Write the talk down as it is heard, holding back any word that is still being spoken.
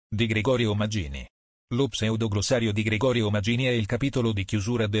di Gregorio Maggini. Lo Pseudoglossario di Gregorio Maggini è il capitolo di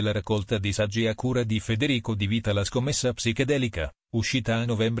chiusura della raccolta di saggi a cura di Federico Di Vita La scommessa psichedelica, uscita a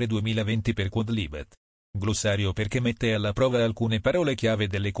novembre 2020 per Quodlibet. Glossario perché mette alla prova alcune parole chiave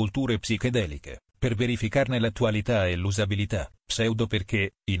delle culture psichedeliche, per verificarne l'attualità e l'usabilità. Pseudo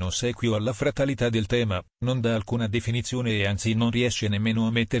perché, in ossequio alla fratalità del tema, non dà alcuna definizione e anzi non riesce nemmeno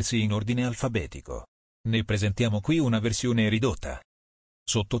a mettersi in ordine alfabetico. Ne presentiamo qui una versione ridotta.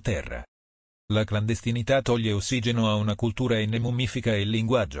 Sottoterra. La clandestinità toglie ossigeno a una cultura e ne mummifica il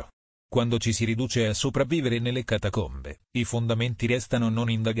linguaggio. Quando ci si riduce a sopravvivere nelle catacombe, i fondamenti restano non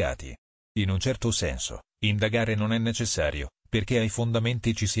indagati. In un certo senso, indagare non è necessario, perché ai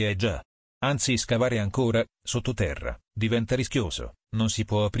fondamenti ci si è già. Anzi, scavare ancora, sottoterra, diventa rischioso. Non si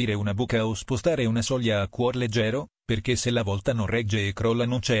può aprire una buca o spostare una soglia a cuor leggero, perché se la volta non regge e crolla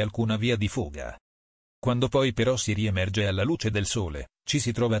non c'è alcuna via di fuga. Quando poi però si riemerge alla luce del sole, ci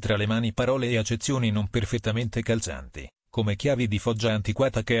si trova tra le mani parole e accezioni non perfettamente calzanti, come chiavi di foggia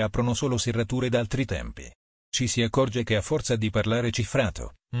antiquata che aprono solo serrature d'altri tempi. Ci si accorge che a forza di parlare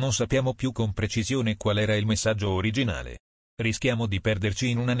cifrato, non sappiamo più con precisione qual era il messaggio originale. Rischiamo di perderci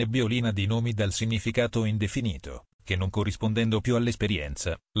in una nebbiolina di nomi dal significato indefinito, che non corrispondendo più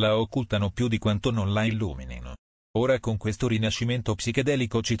all'esperienza, la occultano più di quanto non la illuminino. Ora con questo rinascimento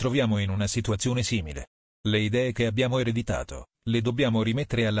psichedelico ci troviamo in una situazione simile. Le idee che abbiamo ereditato, le dobbiamo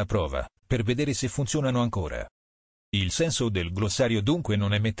rimettere alla prova, per vedere se funzionano ancora. Il senso del glossario dunque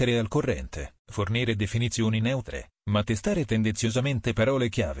non è mettere al corrente, fornire definizioni neutre, ma testare tendenziosamente parole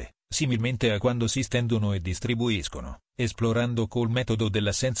chiave, similmente a quando si stendono e distribuiscono, esplorando col metodo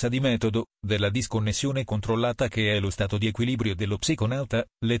dell'assenza di metodo, della disconnessione controllata che è lo stato di equilibrio dello psiconauta,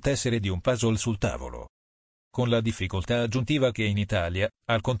 le tessere di un puzzle sul tavolo. Con la difficoltà aggiuntiva che in Italia,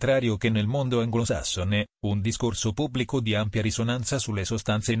 al contrario che nel mondo anglosassone, un discorso pubblico di ampia risonanza sulle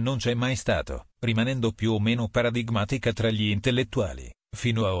sostanze non c'è mai stato, rimanendo più o meno paradigmatica tra gli intellettuali.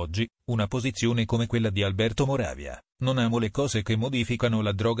 Fino a oggi, una posizione come quella di Alberto Moravia: non amo le cose che modificano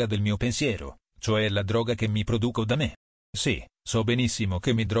la droga del mio pensiero, cioè la droga che mi produco da me. Sì, so benissimo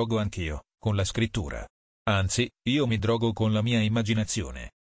che mi drogo anch'io, con la scrittura. Anzi, io mi drogo con la mia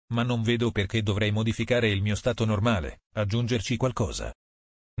immaginazione. Ma non vedo perché dovrei modificare il mio stato normale, aggiungerci qualcosa.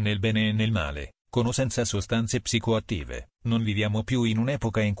 Nel bene e nel male, con o senza sostanze psicoattive, non viviamo più in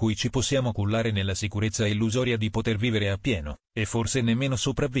un'epoca in cui ci possiamo cullare nella sicurezza illusoria di poter vivere appieno, e forse nemmeno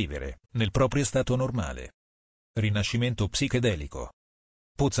sopravvivere, nel proprio stato normale. Rinascimento psichedelico.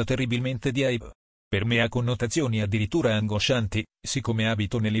 Puzza terribilmente di hype. Per me ha connotazioni addirittura angoscianti, siccome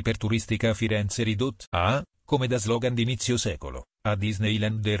abito nell'iperturistica a Firenze ridotta a, come da slogan d'inizio secolo, a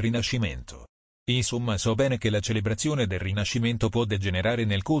Disneyland del Rinascimento. Insomma, so bene che la celebrazione del Rinascimento può degenerare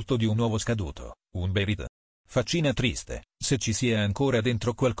nel culto di un uovo scaduto, un berit. Faccina triste, se ci sia ancora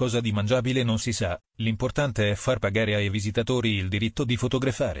dentro qualcosa di mangiabile non si sa, l'importante è far pagare ai visitatori il diritto di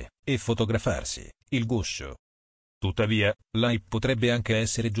fotografare, e fotografarsi, il guscio. Tuttavia, l'hype potrebbe anche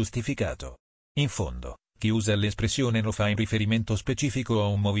essere giustificato. In fondo, chi usa l'espressione lo fa in riferimento specifico a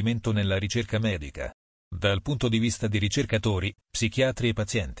un movimento nella ricerca medica. Dal punto di vista di ricercatori, psichiatri e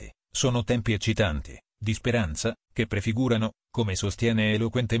pazienti, sono tempi eccitanti, di speranza, che prefigurano, come sostiene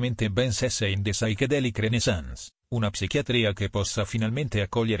eloquentemente Ben Sessa in The Psychedelic Renaissance, una psichiatria che possa finalmente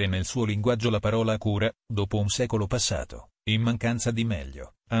accogliere nel suo linguaggio la parola cura, dopo un secolo passato, in mancanza di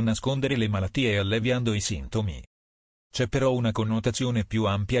meglio, a nascondere le malattie e alleviando i sintomi. C'è però una connotazione più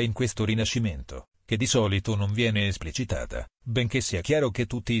ampia in questo rinascimento, che di solito non viene esplicitata, benché sia chiaro che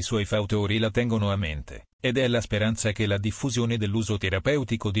tutti i suoi fautori la tengono a mente, ed è la speranza che la diffusione dell'uso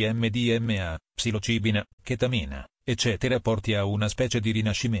terapeutico di MDMA, psilocibina, chetamina, eccetera porti a una specie di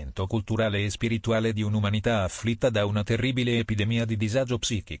rinascimento culturale e spirituale di un'umanità afflitta da una terribile epidemia di disagio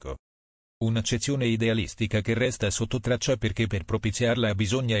psichico. Un'accezione idealistica che resta sotto traccia perché per propiziarla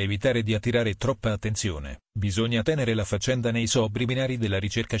bisogna evitare di attirare troppa attenzione, bisogna tenere la faccenda nei sobri binari della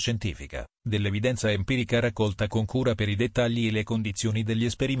ricerca scientifica, dell'evidenza empirica raccolta con cura per i dettagli e le condizioni degli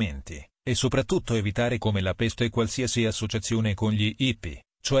esperimenti, e soprattutto evitare come la peste qualsiasi associazione con gli hippie,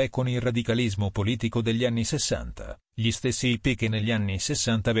 cioè con il radicalismo politico degli anni 60, gli stessi hippie che negli anni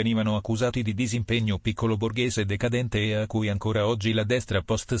 60 venivano accusati di disimpegno piccolo borghese decadente e a cui ancora oggi la destra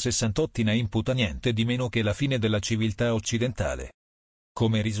post-sessantottina imputa niente di meno che la fine della civiltà occidentale.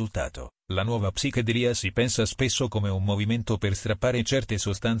 Come risultato, la nuova psichedelia si pensa spesso come un movimento per strappare certe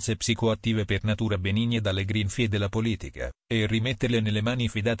sostanze psicoattive per natura benigne dalle grinfie della politica, e rimetterle nelle mani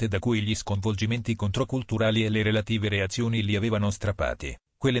fidate da cui gli sconvolgimenti controculturali e le relative reazioni li avevano strappati,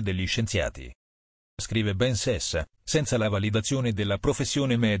 quelle degli scienziati. Scrive Ben Sessa, senza la validazione della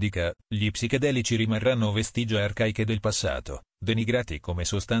professione medica, gli psichedelici rimarranno vestigia arcaiche del passato, denigrati come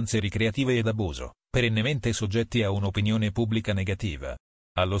sostanze ricreative ed abuso, perennemente soggetti a un'opinione pubblica negativa.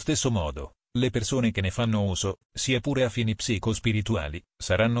 Allo stesso modo, le persone che ne fanno uso, sia pure a fini psicospirituali,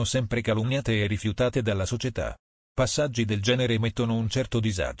 saranno sempre calunniate e rifiutate dalla società. Passaggi del genere mettono un certo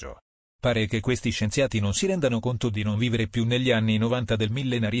disagio. Pare che questi scienziati non si rendano conto di non vivere più negli anni 90 del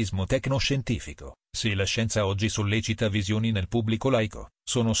millenarismo tecnoscientifico. Se la scienza oggi sollecita visioni nel pubblico laico,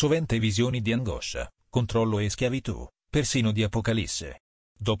 sono sovente visioni di angoscia, controllo e schiavitù, persino di apocalisse.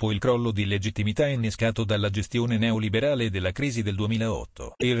 Dopo il crollo di legittimità innescato dalla gestione neoliberale della crisi del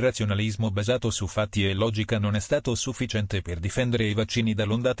 2008, il razionalismo basato su fatti e logica non è stato sufficiente per difendere i vaccini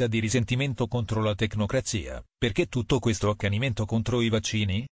dall'ondata di risentimento contro la tecnocrazia. Perché tutto questo accanimento contro i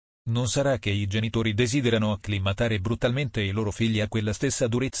vaccini? Non sarà che i genitori desiderano acclimatare brutalmente i loro figli a quella stessa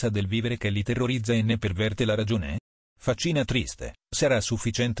durezza del vivere che li terrorizza e ne perverte la ragione? Faccina triste, sarà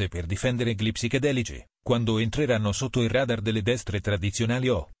sufficiente per difendere gli psichedelici, quando entreranno sotto il radar delle destre tradizionali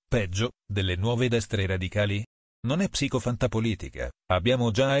o, peggio, delle nuove destre radicali? Non è psicofantapolitica, abbiamo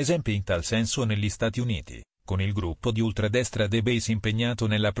già esempi in tal senso negli Stati Uniti, con il gruppo di ultradestra The Base impegnato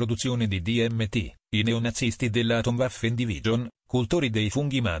nella produzione di DMT, i neonazisti della Atomwaffen Division, cultori dei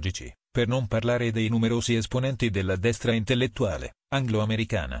funghi magici, per non parlare dei numerosi esponenti della destra intellettuale,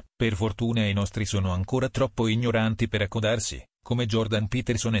 anglo-americana. Per fortuna i nostri sono ancora troppo ignoranti per accodarsi, come Jordan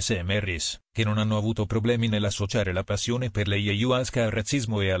Peterson e Sam Harris, che non hanno avuto problemi nell'associare la passione per le ayahuasca al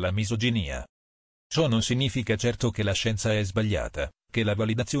razzismo e alla misoginia. Ciò non significa certo che la scienza è sbagliata, che la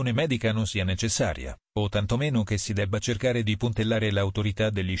validazione medica non sia necessaria, o tantomeno che si debba cercare di puntellare l'autorità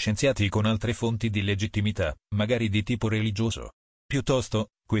degli scienziati con altre fonti di legittimità, magari di tipo religioso.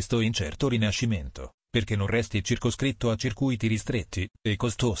 Piuttosto, questo incerto rinascimento, perché non resti circoscritto a circuiti ristretti e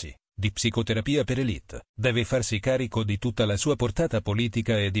costosi, di psicoterapia per elite, deve farsi carico di tutta la sua portata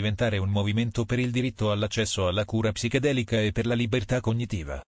politica e diventare un movimento per il diritto all'accesso alla cura psichedelica e per la libertà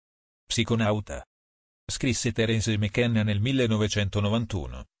cognitiva. Psiconauta. Scrisse Terence McKenna nel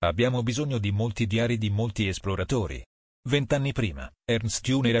 1991, abbiamo bisogno di molti diari di molti esploratori. 20 anni prima, Ernst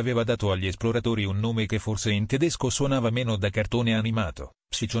Jünger aveva dato agli esploratori un nome che forse in tedesco suonava meno da cartone animato,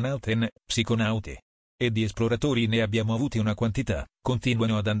 Psychonauten, psiconauti. E di esploratori ne abbiamo avuti una quantità,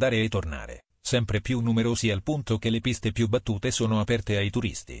 continuano ad andare e tornare, sempre più numerosi al punto che le piste più battute sono aperte ai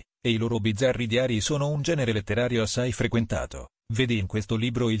turisti, e i loro bizzarri diari sono un genere letterario assai frequentato. Vedi in questo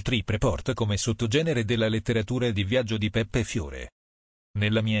libro il trip report come sottogenere della letteratura di viaggio di Peppe Fiore.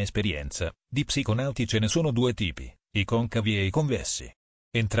 Nella mia esperienza, di psiconauti ce ne sono due tipi, i concavi e i convessi.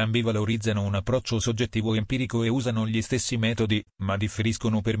 Entrambi valorizzano un approccio soggettivo empirico e usano gli stessi metodi, ma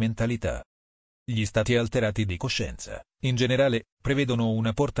differiscono per mentalità. Gli stati alterati di coscienza, in generale, prevedono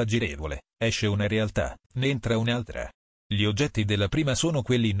una porta girevole, esce una realtà, ne entra un'altra. Gli oggetti della prima sono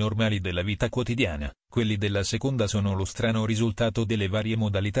quelli normali della vita quotidiana, quelli della seconda sono lo strano risultato delle varie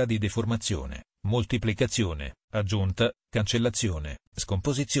modalità di deformazione, moltiplicazione, aggiunta, cancellazione,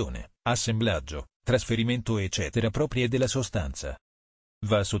 scomposizione, assemblaggio, trasferimento eccetera proprie della sostanza.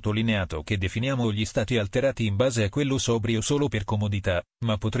 Va sottolineato che definiamo gli stati alterati in base a quello sobrio solo per comodità,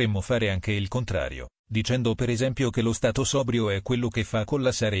 ma potremmo fare anche il contrario, dicendo per esempio che lo stato sobrio è quello che fa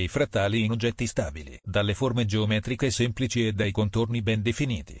collassare i frattali in oggetti stabili, dalle forme geometriche semplici e dai contorni ben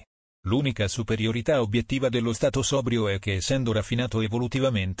definiti. L'unica superiorità obiettiva dello stato sobrio è che, essendo raffinato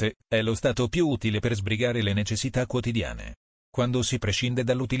evolutivamente, è lo stato più utile per sbrigare le necessità quotidiane. Quando si prescinde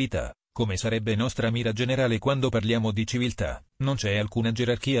dall'utilità, come sarebbe nostra mira generale quando parliamo di civiltà, non c'è alcuna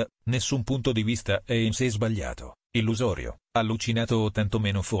gerarchia, nessun punto di vista è in sé sbagliato, illusorio, allucinato o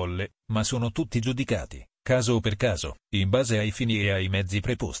tantomeno folle, ma sono tutti giudicati, caso per caso, in base ai fini e ai mezzi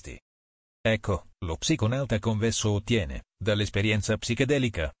preposti. Ecco, lo psiconauta convesso ottiene, dall'esperienza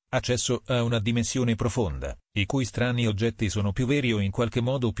psichedelica, accesso a una dimensione profonda, i cui strani oggetti sono più veri o in qualche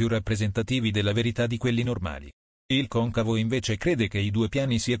modo più rappresentativi della verità di quelli normali. Il concavo invece crede che i due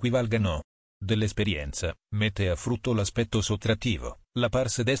piani si equivalgano. Dell'esperienza, mette a frutto l'aspetto sottrattivo, la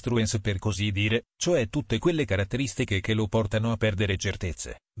pars destruens per così dire, cioè tutte quelle caratteristiche che lo portano a perdere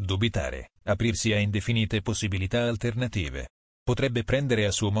certezze, dubitare, aprirsi a indefinite possibilità alternative. Potrebbe prendere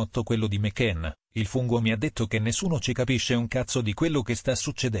a suo motto quello di McKenna, il fungo mi ha detto che nessuno ci capisce un cazzo di quello che sta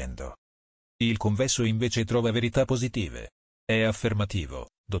succedendo. Il convesso invece trova verità positive. È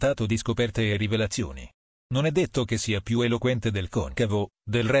affermativo, dotato di scoperte e rivelazioni. Non è detto che sia più eloquente del concavo,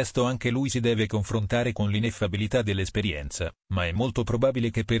 del resto anche lui si deve confrontare con l'ineffabilità dell'esperienza, ma è molto probabile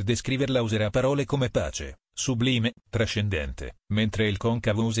che per descriverla userà parole come pace, sublime, trascendente, mentre il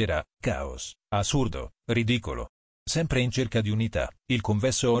concavo userà caos, assurdo, ridicolo. Sempre in cerca di unità, il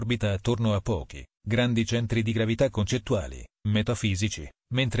convesso orbita attorno a pochi, grandi centri di gravità concettuali, metafisici,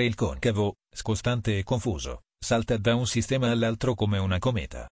 mentre il concavo, scostante e confuso, salta da un sistema all'altro come una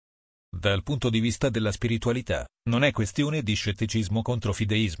cometa. Dal punto di vista della spiritualità, non è questione di scetticismo contro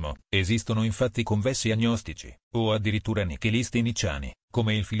fideismo, esistono infatti convessi agnostici, o addirittura nichilisti nicciani,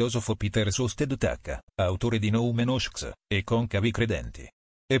 come il filosofo Peter Sosted-Taka, autore di Noumen Oshks, e concavi credenti.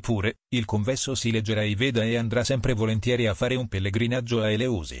 Eppure, il convesso si leggerà i Veda e andrà sempre volentieri a fare un pellegrinaggio a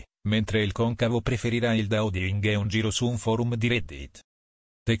Eleusi, mentre il concavo preferirà il Dao di Ying e un giro su un forum di Reddit.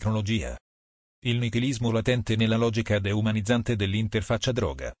 Tecnologia. Il nichilismo latente nella logica deumanizzante dell'interfaccia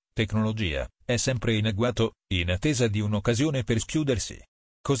droga-tecnologia è sempre in agguato, in attesa di un'occasione per schiudersi.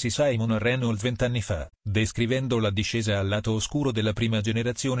 Così Simon Reynolds 20 anni fa, descrivendo la discesa al lato oscuro della prima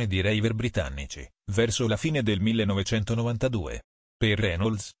generazione di raver britannici, verso la fine del 1992. Per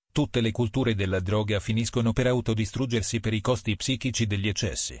Reynolds, tutte le culture della droga finiscono per autodistruggersi per i costi psichici degli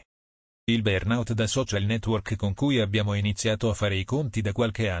eccessi. Il burnout da social network con cui abbiamo iniziato a fare i conti da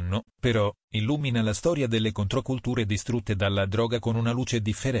qualche anno, però, illumina la storia delle controculture distrutte dalla droga con una luce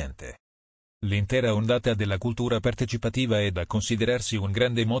differente. L'intera ondata della cultura partecipativa è da considerarsi un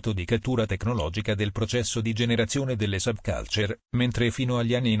grande moto di cattura tecnologica del processo di generazione delle subculture, mentre fino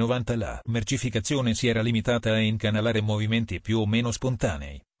agli anni 90 la mercificazione si era limitata a incanalare movimenti più o meno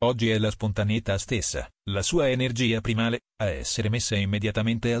spontanei. Oggi è la spontaneità stessa, la sua energia primale, a essere messa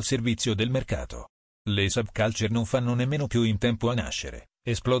immediatamente al servizio del mercato. Le subculture non fanno nemmeno più in tempo a nascere,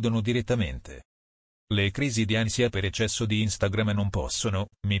 esplodono direttamente. Le crisi di ansia per eccesso di Instagram non possono,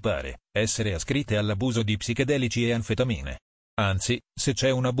 mi pare, essere ascritte all'abuso di psichedelici e anfetamine. Anzi, se c'è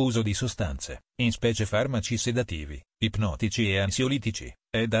un abuso di sostanze, in specie farmaci sedativi, ipnotici e ansiolitici,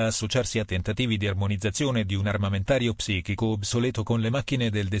 è da associarsi a tentativi di armonizzazione di un armamentario psichico obsoleto con le macchine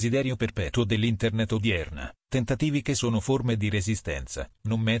del desiderio perpetuo dell'Internet odierna, tentativi che sono forme di resistenza,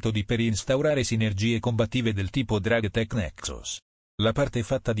 non metodi per instaurare sinergie combattive del tipo Drug-Tech Nexus. La parte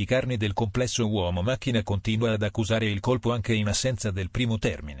fatta di carne del complesso uomo-macchina continua ad accusare il colpo anche in assenza del primo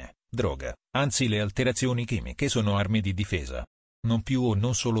termine, droga, anzi le alterazioni chimiche sono armi di difesa. Non più o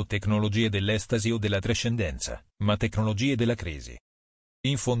non solo tecnologie dell'estasi o della trascendenza, ma tecnologie della crisi.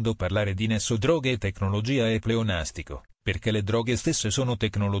 In fondo parlare di nesso droghe e tecnologia è pleonastico, perché le droghe stesse sono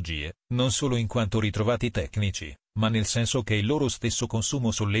tecnologie, non solo in quanto ritrovati tecnici, ma nel senso che il loro stesso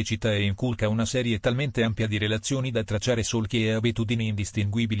consumo sollecita e inculca una serie talmente ampia di relazioni da tracciare solchi e abitudini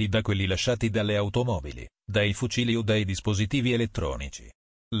indistinguibili da quelli lasciati dalle automobili, dai fucili o dai dispositivi elettronici.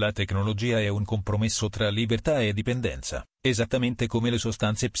 La tecnologia è un compromesso tra libertà e dipendenza, esattamente come le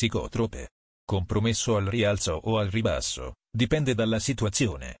sostanze psicotrope. Compromesso al rialzo o al ribasso, dipende dalla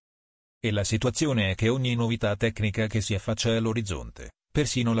situazione. E la situazione è che ogni novità tecnica che si affaccia all'orizzonte,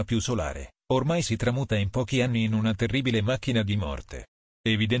 persino la più solare, ormai si tramuta in pochi anni in una terribile macchina di morte.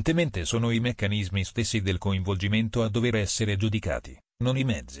 Evidentemente sono i meccanismi stessi del coinvolgimento a dover essere giudicati, non i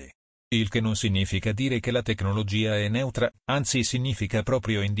mezzi. Il che non significa dire che la tecnologia è neutra, anzi significa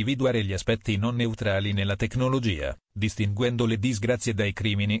proprio individuare gli aspetti non neutrali nella tecnologia, distinguendo le disgrazie dai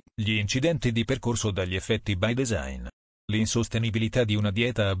crimini, gli incidenti di percorso dagli effetti by design. L'insostenibilità di una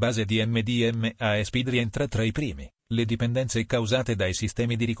dieta a base di MDMA e speed rientra tra i primi, le dipendenze causate dai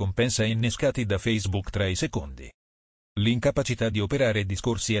sistemi di ricompensa innescati da Facebook tra i secondi. L'incapacità di operare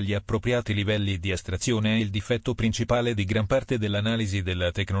discorsi agli appropriati livelli di astrazione è il difetto principale di gran parte dell'analisi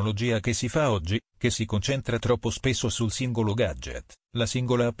della tecnologia che si fa oggi, che si concentra troppo spesso sul singolo gadget, la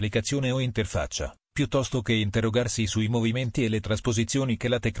singola applicazione o interfaccia, piuttosto che interrogarsi sui movimenti e le trasposizioni che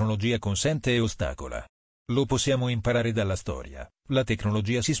la tecnologia consente e ostacola. Lo possiamo imparare dalla storia, la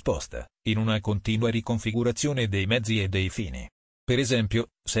tecnologia si sposta, in una continua riconfigurazione dei mezzi e dei fini. Per esempio,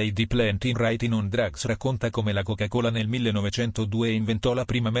 Say the Planting Writing on Drugs racconta come la Coca-Cola nel 1902 inventò la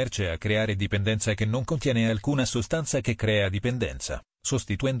prima merce a creare dipendenza che non contiene alcuna sostanza che crea dipendenza,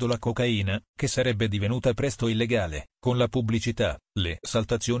 sostituendo la cocaina, che sarebbe divenuta presto illegale, con la pubblicità,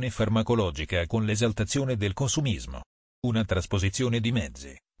 l'esaltazione farmacologica con l'esaltazione del consumismo. Una trasposizione di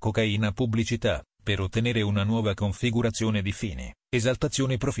mezzi, cocaina pubblicità, per ottenere una nuova configurazione di fini,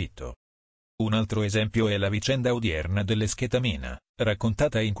 esaltazione profitto. Un altro esempio è la vicenda odierna dell'esketamina,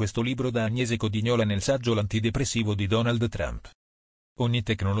 raccontata in questo libro da Agnese Codignola nel saggio L'antidepressivo di Donald Trump. Ogni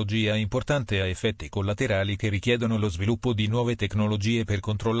tecnologia importante ha effetti collaterali che richiedono lo sviluppo di nuove tecnologie per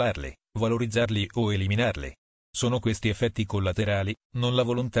controllarli, valorizzarli o eliminarli. Sono questi effetti collaterali, non la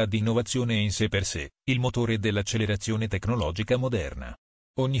volontà di innovazione in sé per sé, il motore dell'accelerazione tecnologica moderna.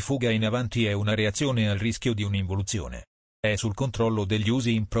 Ogni fuga in avanti è una reazione al rischio di un'involuzione. È sul controllo degli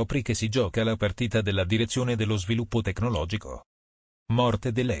usi impropri che si gioca la partita della direzione dello sviluppo tecnologico.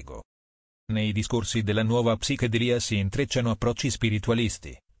 Morte dell'ego. Nei discorsi della nuova psichedelia si intrecciano approcci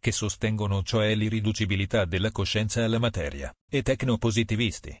spiritualisti, che sostengono cioè l'irriducibilità della coscienza alla materia, e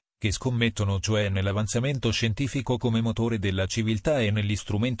tecnopositivisti, che scommettono cioè nell'avanzamento scientifico come motore della civiltà e negli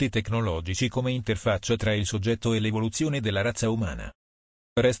strumenti tecnologici come interfaccia tra il soggetto e l'evoluzione della razza umana.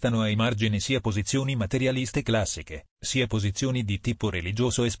 Restano ai margini sia posizioni materialiste classiche, sia posizioni di tipo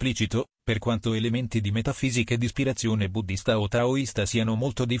religioso esplicito, per quanto elementi di metafisica e di ispirazione buddista o taoista siano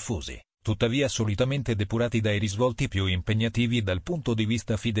molto diffusi, tuttavia solitamente depurati dai risvolti più impegnativi dal punto di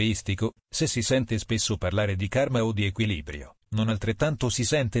vista fideistico. Se si sente spesso parlare di karma o di equilibrio, non altrettanto si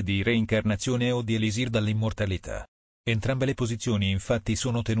sente di reincarnazione o di elisir dall'immortalità. Entrambe le posizioni infatti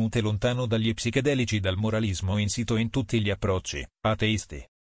sono tenute lontano dagli psichedelici, dal moralismo insito in tutti gli approcci ateisti.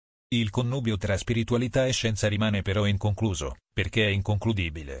 Il connubio tra spiritualità e scienza rimane però inconcluso, perché è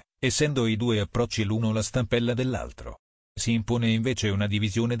inconcludibile, essendo i due approcci l'uno la stampella dell'altro. Si impone invece una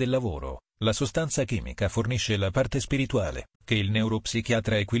divisione del lavoro. La sostanza chimica fornisce la parte spirituale, che il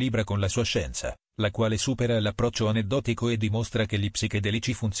neuropsichiatra equilibra con la sua scienza, la quale supera l'approccio aneddotico e dimostra che gli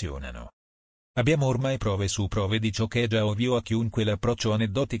psichedelici funzionano. Abbiamo ormai prove su prove di ciò che è già ovvio a chiunque l'approccio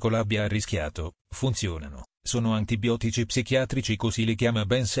aneddotico l'abbia arrischiato: funzionano. Sono antibiotici psichiatrici, così li chiama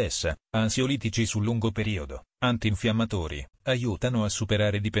Ben Sessa, ansiolitici sul lungo periodo, antinfiammatori, aiutano a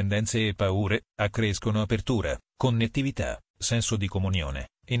superare dipendenze e paure, accrescono apertura, connettività, senso di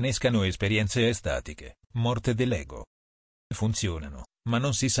comunione, innescano esperienze estatiche, morte dell'ego. Funzionano, ma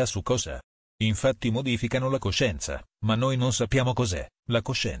non si sa su cosa. Infatti modificano la coscienza, ma noi non sappiamo cos'è la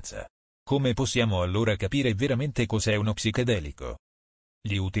coscienza. Come possiamo allora capire veramente cos'è uno psichedelico?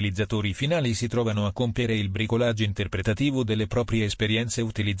 Gli utilizzatori finali si trovano a compiere il bricolage interpretativo delle proprie esperienze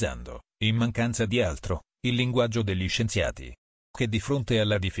utilizzando, in mancanza di altro, il linguaggio degli scienziati, che di fronte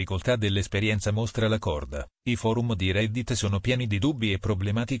alla difficoltà dell'esperienza mostra la corda. I forum di Reddit sono pieni di dubbi e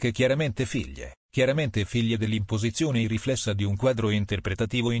problematiche chiaramente figlie dell'imposizione irriflessa di un quadro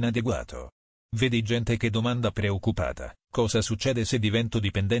interpretativo inadeguato. Vedi gente che domanda preoccupata: cosa succede se divento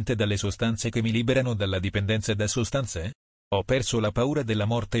dipendente dalle sostanze che mi liberano dalla dipendenza da sostanze? Ho perso la paura della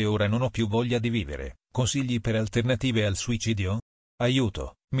morte e ora non ho più voglia di vivere. Consigli per alternative al suicidio?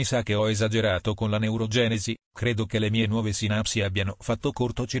 Aiuto, mi sa che ho esagerato con la neurogenesi, credo che le mie nuove sinapsi abbiano fatto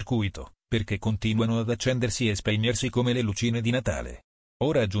cortocircuito, perché continuano ad accendersi e spegnersi come le lucine di Natale.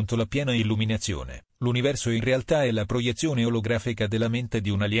 Ora ha giunto la piena illuminazione, l'universo in realtà è la proiezione olografica della mente di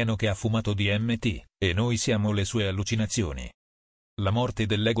un alieno che ha fumato DMT, e noi siamo le sue allucinazioni. La morte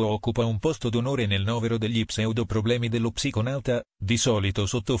dell'ego occupa un posto d'onore nel novero degli pseudoproblemi dello psiconauta, di solito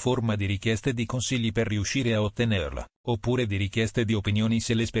sotto forma di richieste di consigli per riuscire a ottenerla, oppure di richieste di opinioni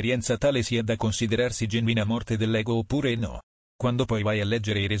se l'esperienza tale sia da considerarsi genuina morte dell'ego oppure no. Quando poi vai a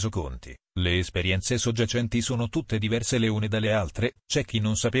leggere i resoconti, le esperienze soggiacenti sono tutte diverse le une dalle altre. C'è chi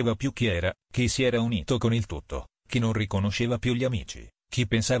non sapeva più chi era, chi si era unito con il tutto, chi non riconosceva più gli amici, chi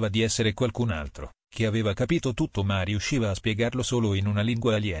pensava di essere qualcun altro, chi aveva capito tutto ma riusciva a spiegarlo solo in una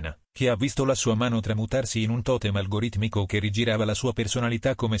lingua aliena, chi ha visto la sua mano tramutarsi in un totem algoritmico che rigirava la sua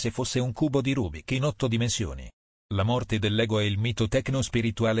personalità come se fosse un cubo di Rubik in 8 dimensioni. La morte dell'ego è il mito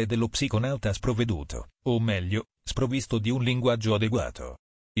tecno-spirituale dello psiconauta sprovveduto, o meglio, sprovvisto di un linguaggio adeguato.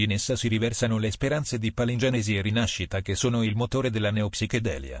 In essa si riversano le speranze di palingenesi e rinascita che sono il motore della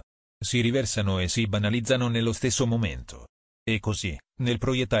neopsichedelia. Si riversano e si banalizzano nello stesso momento. E così, nel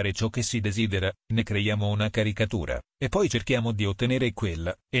proiettare ciò che si desidera, ne creiamo una caricatura, e poi cerchiamo di ottenere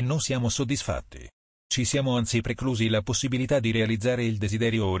quella, e non siamo soddisfatti. Ci siamo anzi preclusi la possibilità di realizzare il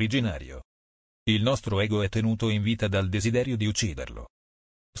desiderio originario. Il nostro ego è tenuto in vita dal desiderio di ucciderlo.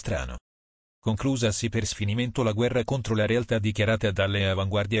 Strano. Conclusasi per sfinimento la guerra contro la realtà dichiarata dalle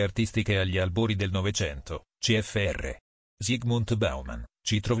avanguardie artistiche agli albori del Novecento, CFR. Zygmunt Bauman,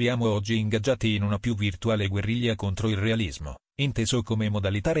 ci troviamo oggi ingaggiati in una più virtuale guerriglia contro il realismo, inteso come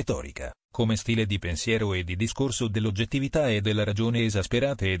modalità retorica, come stile di pensiero e di discorso dell'oggettività e della ragione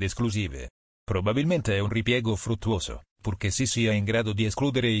esasperate ed esclusive. Probabilmente è un ripiego fruttuoso, purché si sia in grado di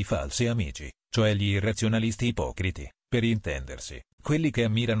escludere i falsi amici, cioè gli irrazionalisti ipocriti, per intendersi, quelli che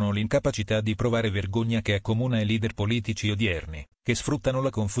ammirano l'incapacità di provare vergogna che accomuna i leader politici odierni, che sfruttano la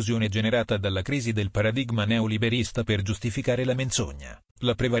confusione generata dalla crisi del paradigma neoliberista per giustificare la menzogna,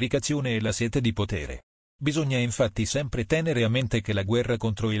 la prevaricazione e la sete di potere. Bisogna infatti sempre tenere a mente che la guerra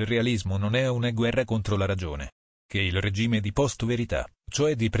contro il realismo non è una guerra contro la ragione. Che il regime di post-verità,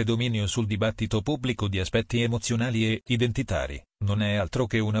 cioè di predominio sul dibattito pubblico di aspetti emozionali e identitari, non è altro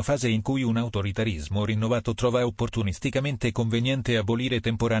che una fase in cui un autoritarismo rinnovato trova opportunisticamente conveniente abolire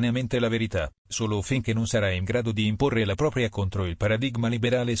temporaneamente la verità, solo finché non sarà in grado di imporre la propria contro il paradigma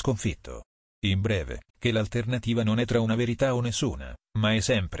liberale sconfitto. In breve, che l'alternativa non è tra una verità o nessuna, ma è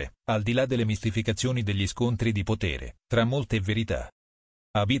sempre, al di là delle mistificazioni degli scontri di potere, tra molte verità.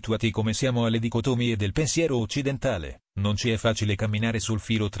 Abituati come siamo alle dicotomie del pensiero occidentale, non ci è facile camminare sul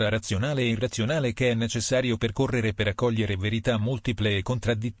filo tra razionale e irrazionale che è necessario percorrere per accogliere verità multiple e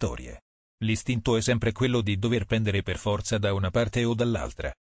contraddittorie. L'istinto è sempre quello di dover pendere per forza da una parte o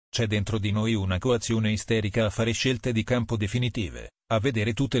dall'altra. C'è dentro di noi una coazione isterica a fare scelte di campo definitive, a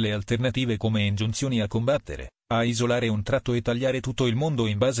vedere tutte le alternative come ingiunzioni a combattere, a isolare un tratto e tagliare tutto il mondo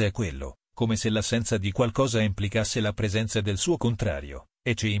in base a quello, come se l'assenza di qualcosa implicasse la presenza del suo contrario,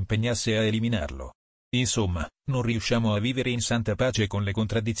 e ci impegnasse a eliminarlo. Insomma, non riusciamo a vivere in santa pace con le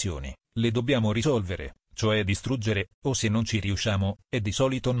contraddizioni, le dobbiamo risolvere, cioè distruggere, o se non ci riusciamo, e di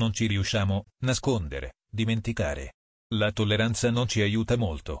solito non ci riusciamo, nascondere, dimenticare. La tolleranza non ci aiuta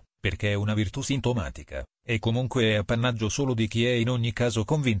molto, perché è una virtù sintomatica, e comunque è appannaggio solo di chi è in ogni caso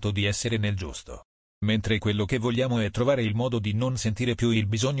convinto di essere nel giusto. Mentre quello che vogliamo è trovare il modo di non sentire più il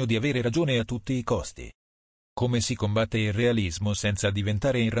bisogno di avere ragione a tutti i costi. Come si combatte il realismo senza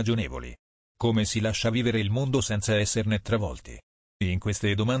diventare irragionevoli? Come si lascia vivere il mondo senza esserne travolti? In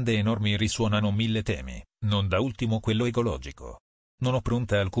queste domande enormi risuonano mille temi, non da ultimo quello ecologico. Non ho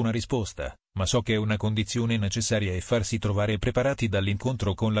pronta alcuna risposta, ma so che è una condizione necessaria e farsi trovare preparati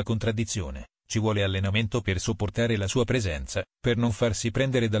dall'incontro con la contraddizione. Ci vuole allenamento per sopportare la sua presenza, per non farsi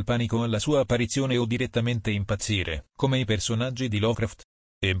prendere dal panico alla sua apparizione o direttamente impazzire, come i personaggi di Lovecraft.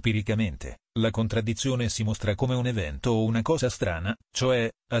 Empiricamente, la contraddizione si mostra come un evento o una cosa strana, cioè,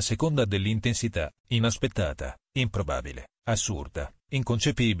 a seconda dell'intensità, inaspettata, improbabile, assurda,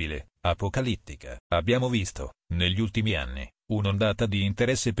 inconcepibile, apocalittica. Abbiamo visto, negli ultimi anni, un'ondata di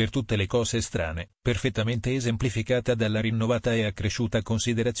interesse per tutte le cose strane, perfettamente esemplificata dalla rinnovata e accresciuta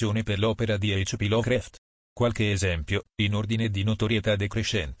considerazione per l'opera di H.P. Lovecraft. Qualche esempio, in ordine di notorietà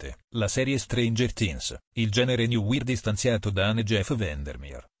decrescente: la serie Stranger Things, il genere New Weird istanziato da Anne Jeff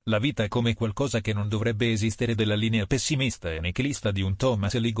Vandermeer, la vita come qualcosa che non dovrebbe esistere della linea pessimista e nichilista di un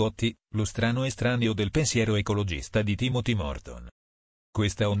Thomas Ligotti, lo strano estraneo del pensiero ecologista di Timothy Morton.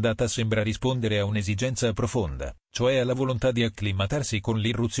 Questa ondata sembra rispondere a un'esigenza profonda, cioè alla volontà di acclimatarsi con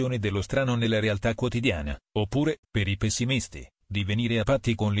l'irruzione dello strano nella realtà quotidiana, oppure, per i pessimisti, di venire a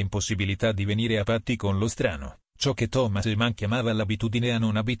patti con l'impossibilità di venire a patti con lo strano, ciò che Thomas Mann chiamava l'abitudine a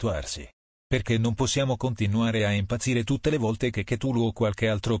non abituarsi. Perché non possiamo continuare a impazzire tutte le volte che Cthulhu o qualche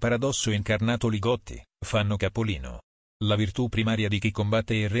altro paradosso incarnato Ligotti fanno capolino. La virtù primaria di chi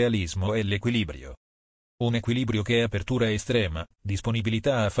combatte il realismo è l'equilibrio. Un equilibrio che è apertura estrema,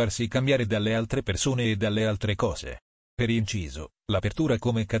 disponibilità a farsi cambiare dalle altre persone e dalle altre cose. Per inciso, l'apertura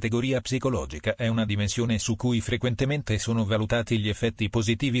come categoria psicologica è una dimensione su cui frequentemente sono valutati gli effetti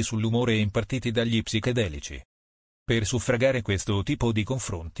positivi sull'umore impartiti dagli psichedelici. Per suffragare questo tipo di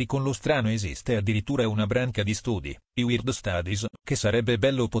confronti con lo strano esiste addirittura una branca di studi, i Weird Studies, che sarebbe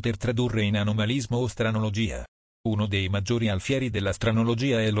bello poter tradurre in anomalismo o stranologia. Uno dei maggiori alfieri della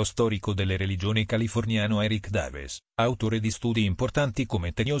stranologia è lo storico delle religioni californiano Eric Davis, autore di studi importanti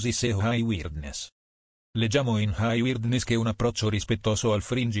come Teiosis e High Weirdness. Leggiamo in High Weirdness che un approccio rispettoso al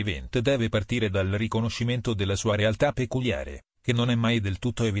fringe event deve partire dal riconoscimento della sua realtà peculiare, che non è mai del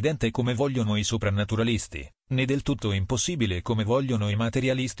tutto evidente come vogliono i soprannaturalisti, né del tutto impossibile come vogliono i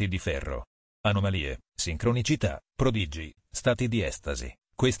materialisti di ferro. Anomalie, sincronicità, prodigi, stati di estasi.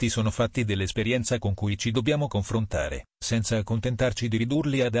 Questi sono fatti dell'esperienza con cui ci dobbiamo confrontare, senza accontentarci di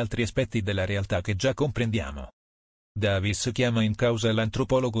ridurli ad altri aspetti della realtà che già comprendiamo. Davis chiama in causa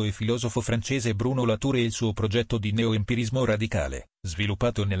l'antropologo e filosofo francese Bruno Latour e il suo progetto di neoempirismo radicale,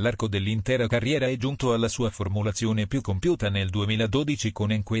 sviluppato nell'arco dell'intera carriera e giunto alla sua formulazione più compiuta nel 2012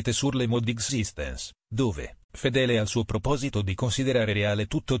 con Enquête sur le mode d'existence, dove, fedele al suo proposito di considerare reale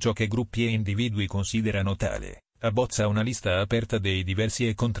tutto ciò che gruppi e individui considerano tale, abbozza una lista aperta dei diversi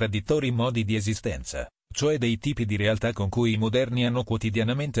e contraddittori modi di esistenza, cioè dei tipi di realtà con cui i moderni hanno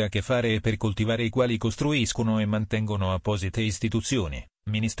quotidianamente a che fare e per coltivare i quali costruiscono e mantengono apposite istituzioni,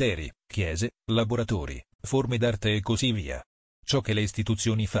 ministeri, chiese, laboratori, forme d'arte e così via. Ciò che le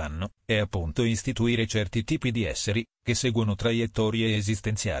istituzioni fanno, è appunto istituire certi tipi di esseri, che seguono traiettorie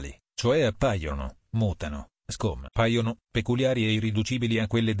esistenziali, cioè appaiono, mutano, scompaiono, peculiari e irriducibili a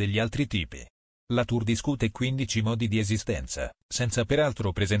quelle degli altri tipi. Latour discute 15 modi di esistenza, senza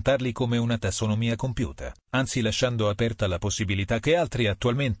peraltro presentarli come una tassonomia compiuta, anzi lasciando aperta la possibilità che altri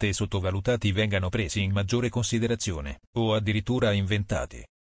attualmente sottovalutati vengano presi in maggiore considerazione, o addirittura inventati.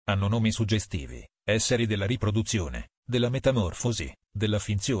 Hanno nomi suggestivi: esseri della riproduzione, della metamorfosi, della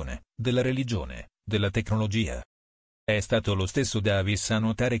finzione, della religione, della tecnologia. È stato lo stesso Davis a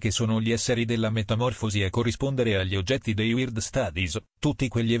notare che sono gli esseri della metamorfosi a corrispondere agli oggetti dei Weird Studies, tutti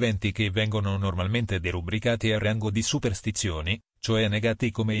quegli eventi che vengono normalmente derubricati a rango di superstizioni, cioè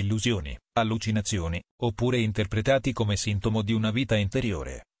negati come illusioni, allucinazioni, oppure interpretati come sintomo di una vita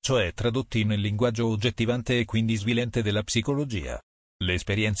interiore, cioè tradotti nel linguaggio oggettivante e quindi svilente della psicologia.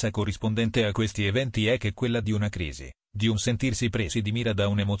 L'esperienza corrispondente a questi eventi è che quella di una crisi, di un sentirsi presi di mira da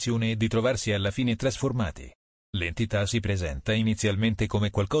un'emozione e di trovarsi alla fine trasformati. L'entità si presenta inizialmente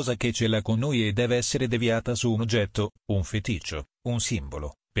come qualcosa che ce l'ha con noi e deve essere deviata su un oggetto, un feticcio, un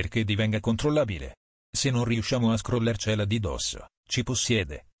simbolo, perché divenga controllabile. Se non riusciamo a scrollarcela di dosso, ci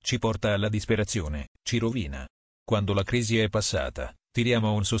possiede, ci porta alla disperazione, ci rovina. Quando la crisi è passata,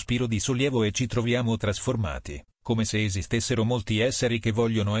 tiriamo un sospiro di sollievo e ci troviamo trasformati, come se esistessero molti esseri che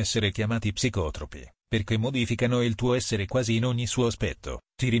vogliono essere chiamati psicotropi, perché modificano il tuo essere quasi in ogni suo aspetto,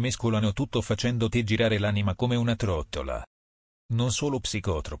 ti rimescolano tutto facendoti girare l'anima come una trottola. Non solo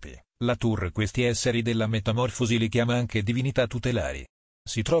psicotropi, la Tour questi esseri della metamorfosi li chiama anche divinità tutelari.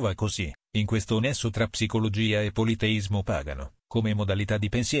 Si trova così, in questo nesso tra psicologia e politeismo pagano, come modalità di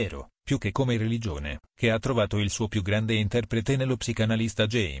pensiero, più che come religione, che ha trovato il suo più grande interprete nello psicanalista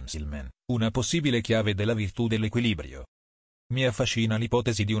James Hillman, una possibile chiave della virtù dell'equilibrio. Mi affascina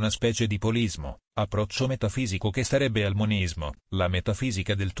l'ipotesi di una specie di polismo, approccio metafisico che starebbe al monismo, la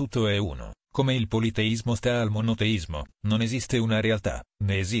metafisica del tutto è uno, come il politeismo sta al monoteismo, non esiste una realtà,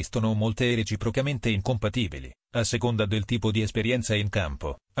 ne esistono molte reciprocamente incompatibili, a seconda del tipo di esperienza in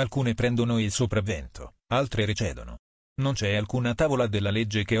campo, alcune prendono il sopravvento, altre recedono. Non c'è alcuna tavola della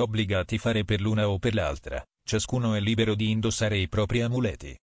legge che obbliga a tifare per l'una o per l'altra, ciascuno è libero di indossare i propri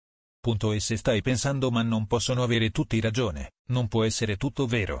amuleti. E se stai pensando ma non possono avere tutti ragione, non può essere tutto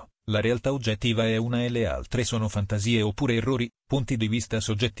vero, la realtà oggettiva è una e le altre sono fantasie oppure errori, punti di vista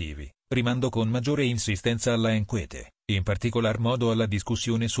soggettivi, rimando con maggiore insistenza alla enquete, in particolar modo alla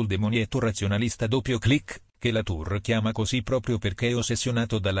discussione sul demonietto razionalista doppio clic, che la Tour chiama così proprio perché è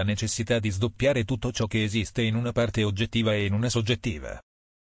ossessionato dalla necessità di sdoppiare tutto ciò che esiste in una parte oggettiva e in una soggettiva.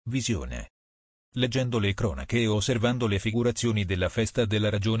 Visione. Leggendo le cronache e osservando le figurazioni della festa della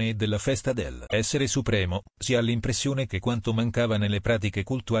ragione e della festa dell'essere supremo, si ha l'impressione che quanto mancava nelle pratiche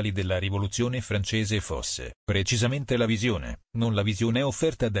cultuali della rivoluzione francese fosse precisamente la visione, non la visione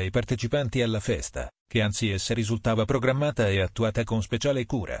offerta dai partecipanti alla festa, che anzi essa risultava programmata e attuata con speciale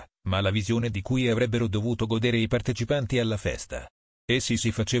cura, ma la visione di cui avrebbero dovuto godere i partecipanti alla festa. Essi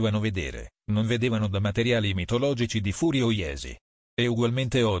si facevano vedere, non vedevano da materiali mitologici di Furio o Iesi. E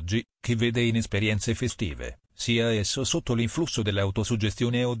ugualmente oggi, chi vede in esperienze festive, sia esso sotto l'influsso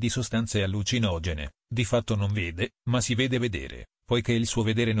dell'autosuggestione o di sostanze allucinogene, di fatto non vede, ma si vede vedere, poiché il suo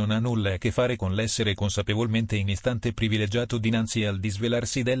vedere non ha nulla a che fare con l'essere consapevolmente in istante privilegiato dinanzi al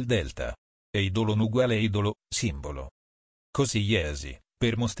disvelarsi del delta. Eidolon uguale idolo, simbolo. Così Iesi,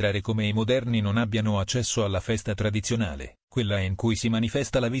 per mostrare come i moderni non abbiano accesso alla festa tradizionale, quella in cui si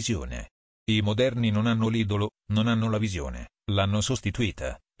manifesta la visione. I moderni non hanno l'idolo, non hanno la visione, l'hanno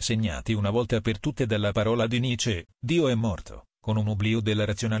sostituita, segnati una volta per tutte dalla parola di Nietzsche, Dio è morto, con un oblio della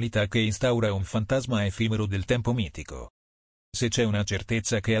razionalità che instaura un fantasma effimero del tempo mitico. Se c'è una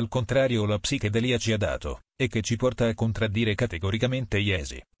certezza che al contrario la psichedelia ci ha dato, e che ci porta a contraddire categoricamente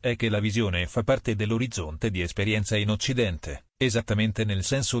Iesi, è che la visione fa parte dell'orizzonte di esperienza in Occidente, esattamente nel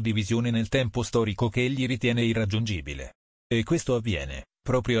senso di visione nel tempo storico che egli ritiene irraggiungibile. E questo avviene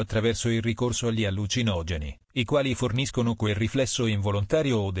proprio attraverso il ricorso agli allucinogeni, i quali forniscono quel riflesso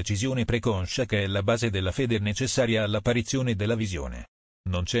involontario o decisione preconscia che è la base della fede necessaria all'apparizione della visione.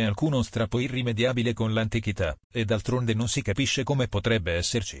 Non c'è alcuno strappo irrimediabile con l'antichità, e d'altronde non si capisce come potrebbe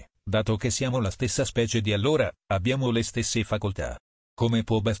esserci, dato che siamo la stessa specie di allora, abbiamo le stesse facoltà. Come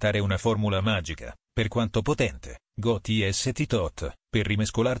può bastare una formula magica, per quanto potente, Goti st tot, per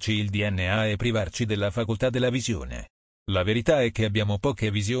rimescolarci il DNA e privarci della facoltà della visione? La verità è che abbiamo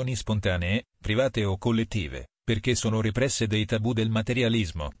poche visioni spontanee, private o collettive, perché sono represse dai tabù del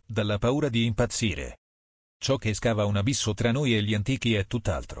materialismo, dalla paura di impazzire. Ciò che scava un abisso tra noi e gli antichi è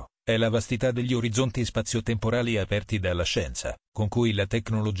tutt'altro, è la vastità degli orizzonti spazio-temporali aperti dalla scienza, con cui la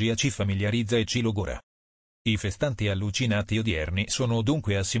tecnologia ci familiarizza e ci logora. I festanti allucinati odierni sono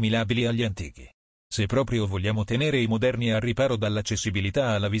dunque assimilabili agli antichi. Se proprio vogliamo tenere i moderni al riparo dall'accessibilità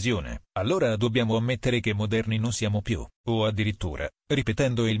alla visione, allora dobbiamo ammettere che moderni non siamo più, o addirittura,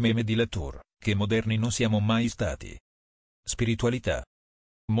 ripetendo il meme di Latour, che moderni non siamo mai stati. Spiritualità.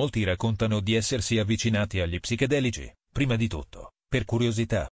 Molti raccontano di essersi avvicinati agli psichedelici, prima di tutto, per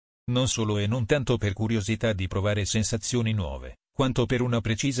curiosità. Non solo e non tanto per curiosità di provare sensazioni nuove, quanto per una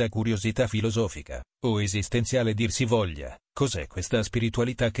precisa curiosità filosofica, o esistenziale dir si voglia. Cos'è questa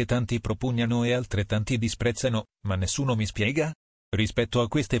spiritualità che tanti propugnano e altrettanti disprezzano, ma nessuno mi spiega? Rispetto a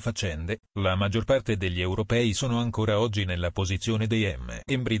queste faccende, la maggior parte degli europei sono ancora oggi nella posizione dei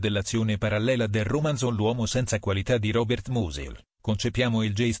membri dell'azione parallela del romanzo L'uomo senza qualità di Robert Musil. Concepiamo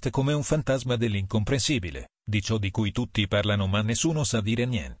il geist come un fantasma dell'incomprensibile, di ciò di cui tutti parlano ma nessuno sa dire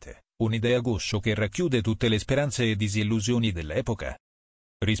niente, un'idea guscio che racchiude tutte le speranze e disillusioni dell'epoca.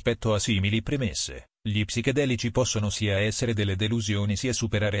 Rispetto a simili premesse, gli psichedelici possono sia essere delle delusioni sia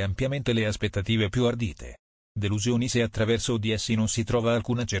superare ampiamente le aspettative più ardite. Delusioni se attraverso di essi non si trova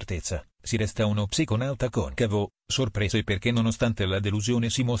alcuna certezza, si resta uno psiconauta concavo, sorprese perché nonostante la delusione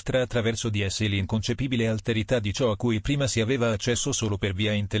si mostra attraverso di essi l'inconcepibile alterità di ciò a cui prima si aveva accesso solo per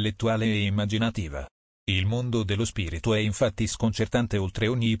via intellettuale e immaginativa. Il mondo dello spirito è infatti sconcertante oltre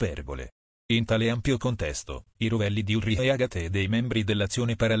ogni iperbole. In tale ampio contesto, i rovelli di Ulrich e Agate e dei membri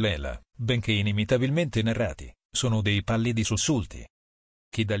dell'azione parallela, benché inimitabilmente narrati, sono dei pallidi sussulti.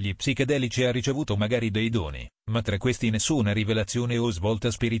 Chi dagli psichedelici ha ricevuto magari dei doni, ma tra questi nessuna rivelazione o svolta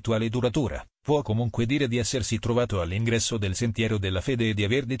spirituale duratura, può comunque dire di essersi trovato all'ingresso del sentiero della fede e di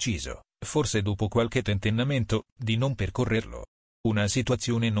aver deciso, forse dopo qualche tentennamento, di non percorrerlo. Una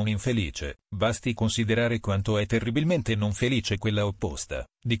situazione non infelice, basti considerare quanto è terribilmente non felice quella opposta,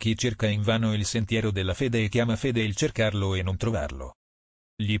 di chi cerca invano il sentiero della fede e chiama fede il cercarlo e non trovarlo.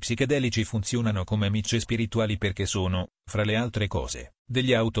 Gli psichedelici funzionano come amici spirituali perché sono, fra le altre cose,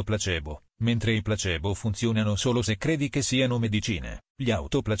 degli autoplacebo, mentre i placebo funzionano solo se credi che siano medicine. Gli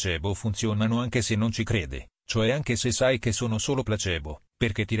autoplacebo funzionano anche se non ci credi, cioè anche se sai che sono solo placebo,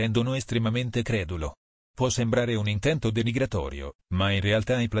 perché ti rendono estremamente credulo. Può sembrare un intento denigratorio, ma in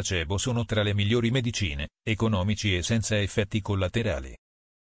realtà i placebo sono tra le migliori medicine, economici e senza effetti collaterali.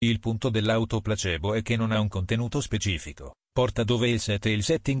 Il punto dell'autoplacebo è che non ha un contenuto specifico, porta dove il set e il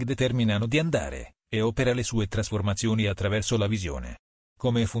setting determinano di andare, e opera le sue trasformazioni attraverso la visione.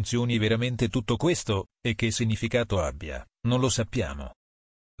 Come funzioni veramente tutto questo, e che significato abbia, non lo sappiamo.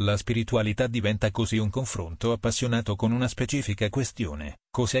 La spiritualità diventa così un confronto appassionato con una specifica questione: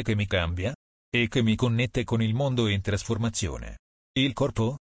 cos'è che mi cambia? E che mi connette con il mondo in trasformazione? Il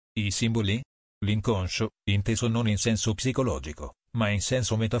corpo? I simboli? L'inconscio, inteso non in senso psicologico, ma in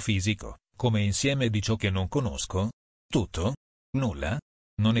senso metafisico, come insieme di ciò che non conosco? Tutto? Nulla?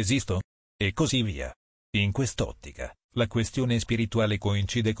 Non esisto? E così via. In quest'ottica, la questione spirituale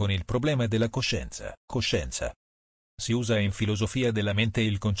coincide con il problema della coscienza. Coscienza. Si usa in filosofia della mente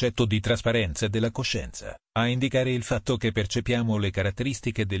il concetto di trasparenza della coscienza, a indicare il fatto che percepiamo le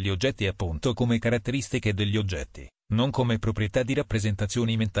caratteristiche degli oggetti appunto come caratteristiche degli oggetti, non come proprietà di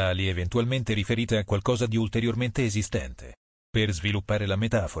rappresentazioni mentali eventualmente riferite a qualcosa di ulteriormente esistente. Per sviluppare la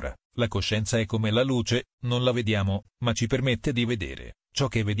metafora, la coscienza è come la luce, non la vediamo, ma ci permette di vedere. Ciò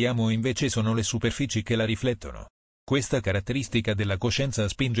che vediamo invece sono le superfici che la riflettono. Questa caratteristica della coscienza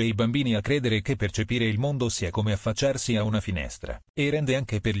spinge i bambini a credere che percepire il mondo sia come affacciarsi a una finestra, e rende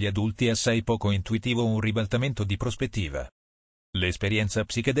anche per gli adulti assai poco intuitivo un ribaltamento di prospettiva. L'esperienza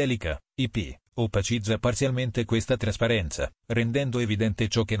psichedelica, IP, opacizza parzialmente questa trasparenza, rendendo evidente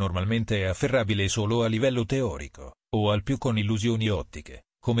ciò che normalmente è afferrabile solo a livello teorico, o al più con illusioni ottiche,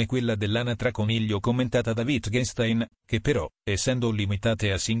 come quella dell'anatra coniglio commentata da Wittgenstein, che però, essendo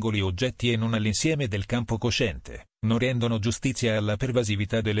limitate a singoli oggetti e non all'insieme del campo cosciente, non rendono giustizia alla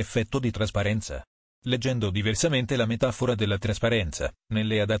pervasività dell'effetto di trasparenza. Leggendo diversamente la metafora della trasparenza,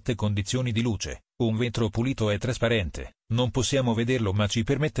 nelle adatte condizioni di luce, un vetro pulito è trasparente, non possiamo vederlo ma ci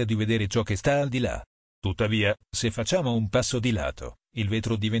permette di vedere ciò che sta al di là. Tuttavia, se facciamo un passo di lato, il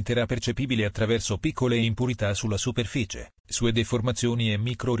vetro diventerà percepibile attraverso piccole impurità sulla superficie, sue deformazioni e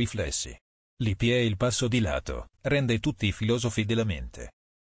microriflessi. L'IP è il passo di lato, rende tutti i filosofi della mente.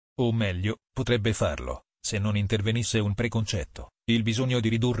 O meglio, potrebbe farlo, se non intervenisse un preconcetto, il bisogno di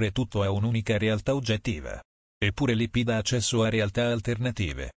ridurre tutto a un'unica realtà oggettiva. Eppure l'IP dà accesso a realtà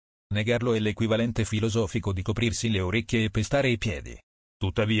alternative. Negarlo è l'equivalente filosofico di coprirsi le orecchie e pestare i piedi.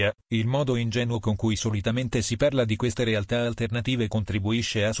 Tuttavia, il modo ingenuo con cui solitamente si parla di queste realtà alternative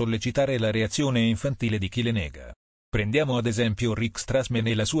contribuisce a sollecitare la reazione infantile di chi le nega. Prendiamo ad esempio Rick Strassman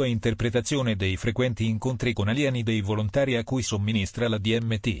e la sua interpretazione dei frequenti incontri con alieni dei volontari a cui somministra la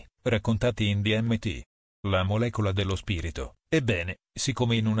DMT, raccontati in DMT. La molecola dello spirito. Ebbene,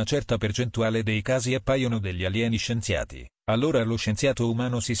 siccome in una certa percentuale dei casi appaiono degli alieni scienziati, allora lo scienziato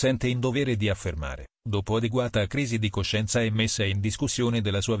umano si sente in dovere di affermare, dopo adeguata crisi di coscienza e messa in discussione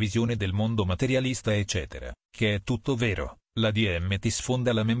della sua visione del mondo materialista eccetera, che è tutto vero, La DMT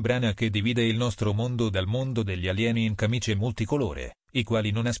sfonda la membrana che divide il nostro mondo dal mondo degli alieni in camicie multicolore, i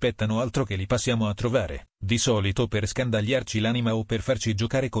quali non aspettano altro che li passiamo a trovare, di solito per scandagliarci l'anima o per farci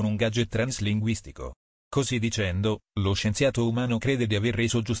giocare con un gadget translinguistico. Così dicendo, lo scienziato umano crede di aver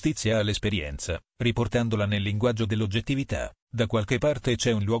reso giustizia all'esperienza, riportandola nel linguaggio dell'oggettività. Da qualche parte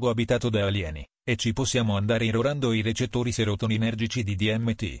c'è un luogo abitato da alieni, e ci possiamo andare irrorando i recettori serotoninergici di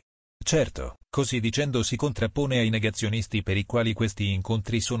DMT. Certo, così dicendo si contrappone ai negazionisti per i quali questi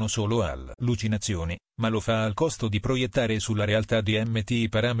incontri sono solo allucinazioni, ma lo fa al costo di proiettare sulla realtà DMT i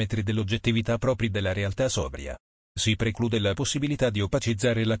parametri dell'oggettività propri della realtà sobria. Si preclude la possibilità di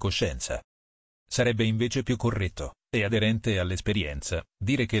opacizzare la coscienza. Sarebbe invece più corretto, e aderente all'esperienza,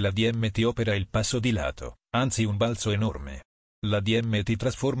 dire che la DMT opera il passo di lato, anzi un balzo enorme. La DMT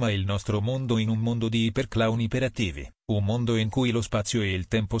trasforma il nostro mondo in un mondo di iperclown iperattivi, un mondo in cui lo spazio e il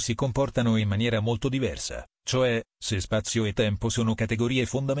tempo si comportano in maniera molto diversa, cioè, se spazio e tempo sono categorie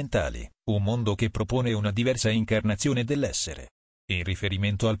fondamentali, un mondo che propone una diversa incarnazione dell'essere. In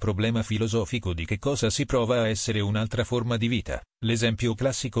riferimento al problema filosofico di che cosa si prova a essere un'altra forma di vita, l'esempio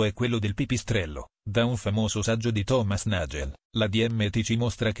classico è quello del pipistrello, da un famoso saggio di Thomas Nagel. La DMT ci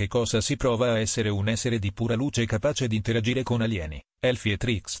mostra che cosa si prova a essere un essere di pura luce capace di interagire con alieni, elfi e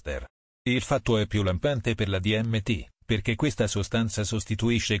trickster. Il fatto è più lampante per la DMT, perché questa sostanza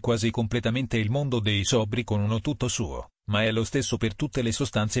sostituisce quasi completamente il mondo dei sobri con uno tutto suo, ma è lo stesso per tutte le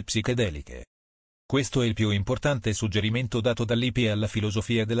sostanze psichedeliche. Questo è il più importante suggerimento dato dall'IP alla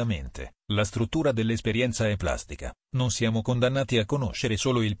filosofia della mente. La struttura dell'esperienza è plastica. Non siamo condannati a conoscere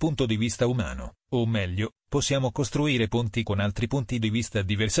solo il punto di vista umano, o meglio, possiamo costruire ponti con altri punti di vista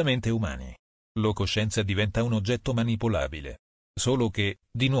diversamente umani. La coscienza diventa un oggetto manipolabile. Solo che,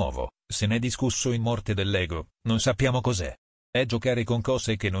 di nuovo, se n'è discusso in morte dell'ego, non sappiamo cos'è. È giocare con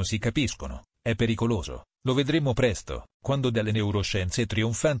cose che non si capiscono, è pericoloso. Lo vedremo presto, quando dalle neuroscienze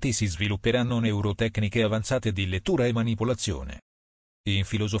trionfanti si svilupperanno neurotecniche avanzate di lettura e manipolazione. In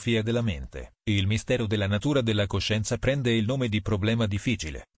filosofia della mente, il mistero della natura della coscienza prende il nome di problema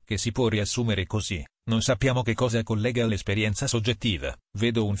difficile, che si può riassumere così: non sappiamo che cosa collega l'esperienza soggettiva,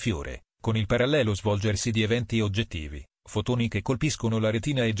 vedo un fiore, con il parallelo svolgersi di eventi oggettivi, fotoni che colpiscono la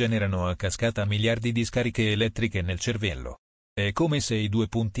retina e generano a cascata miliardi di scariche elettriche nel cervello. È come se i due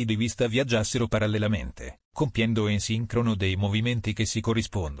punti di vista viaggiassero parallelamente, compiendo in sincrono dei movimenti che si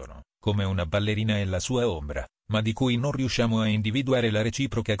corrispondono, come una ballerina e la sua ombra, ma di cui non riusciamo a individuare la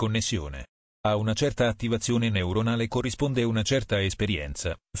reciproca connessione. A una certa attivazione neuronale corrisponde una certa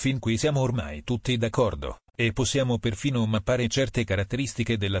esperienza, fin qui siamo ormai tutti d'accordo, e possiamo perfino mappare certe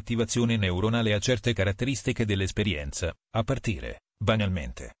caratteristiche dell'attivazione neuronale a certe caratteristiche dell'esperienza, a partire,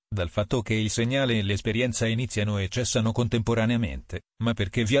 banalmente, dal fatto che il segnale e l'esperienza iniziano e cessano contemporaneamente, ma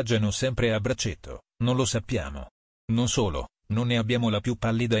perché viaggiano sempre a braccetto, non lo sappiamo. Non solo, non ne abbiamo la più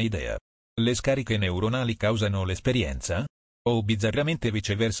pallida idea. Le scariche neuronali causano l'esperienza? O bizzarramente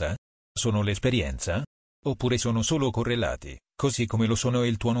viceversa? Sono l'esperienza? Oppure sono solo correlati, così come lo sono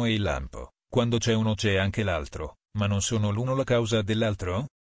il tuono e il lampo? Quando c'è uno c'è anche l'altro, ma non sono l'uno la causa dell'altro?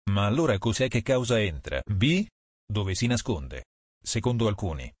 Ma allora cos'è che causa entra? B? Dove si nasconde? Secondo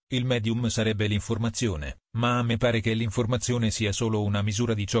alcuni, il medium sarebbe l'informazione, ma a me pare che l'informazione sia solo una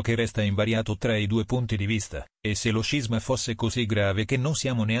misura di ciò che resta invariato tra i due punti di vista, e se lo scisma fosse così grave che non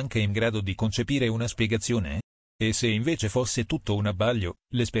siamo neanche in grado di concepire una spiegazione? E se invece fosse tutto un abbaglio,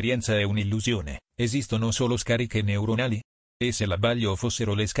 l'esperienza è un'illusione, esistono solo scariche neuronali? E se l'abbaglio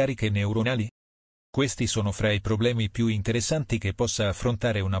fossero le scariche neuronali? Questi sono fra i problemi più interessanti che possa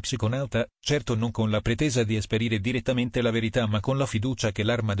affrontare una psiconauta, certo non con la pretesa di esperire direttamente la verità ma con la fiducia che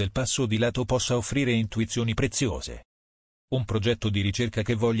l'arma del passo di lato possa offrire intuizioni preziose. Un progetto di ricerca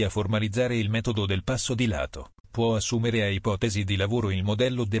che voglia formalizzare il metodo del passo di lato, può assumere a ipotesi di lavoro il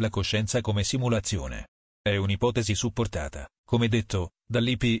modello della coscienza come simulazione. È un'ipotesi supportata, come detto,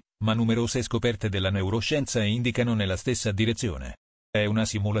 dall'IP, ma numerose scoperte della neuroscienza indicano nella stessa direzione. È una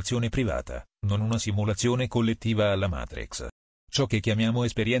simulazione privata, non una simulazione collettiva alla Matrix. Ciò che chiamiamo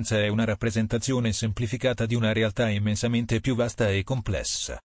esperienza è una rappresentazione semplificata di una realtà immensamente più vasta e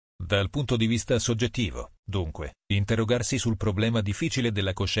complessa. Dal punto di vista soggettivo, dunque, interrogarsi sul problema difficile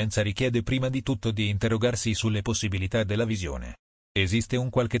della coscienza richiede prima di tutto di interrogarsi sulle possibilità della visione. Esiste un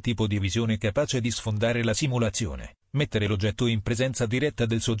qualche tipo di visione capace di sfondare la simulazione, mettere l'oggetto in presenza diretta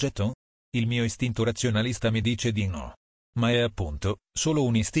del soggetto? Il mio istinto razionalista mi dice di no. Ma è appunto, solo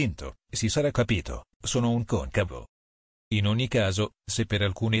un istinto, si sarà capito, sono un concavo. In ogni caso, se per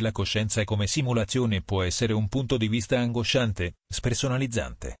alcuni la coscienza come simulazione può essere un punto di vista angosciante,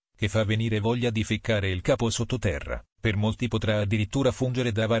 spersonalizzante, che fa venire voglia di ficcare il capo sottoterra, Per molti potrà addirittura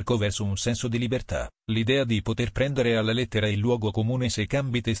fungere da varco verso un senso di libertà, l'idea di poter prendere alla lettera il luogo comune: se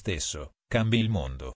cambi te stesso, cambi il mondo.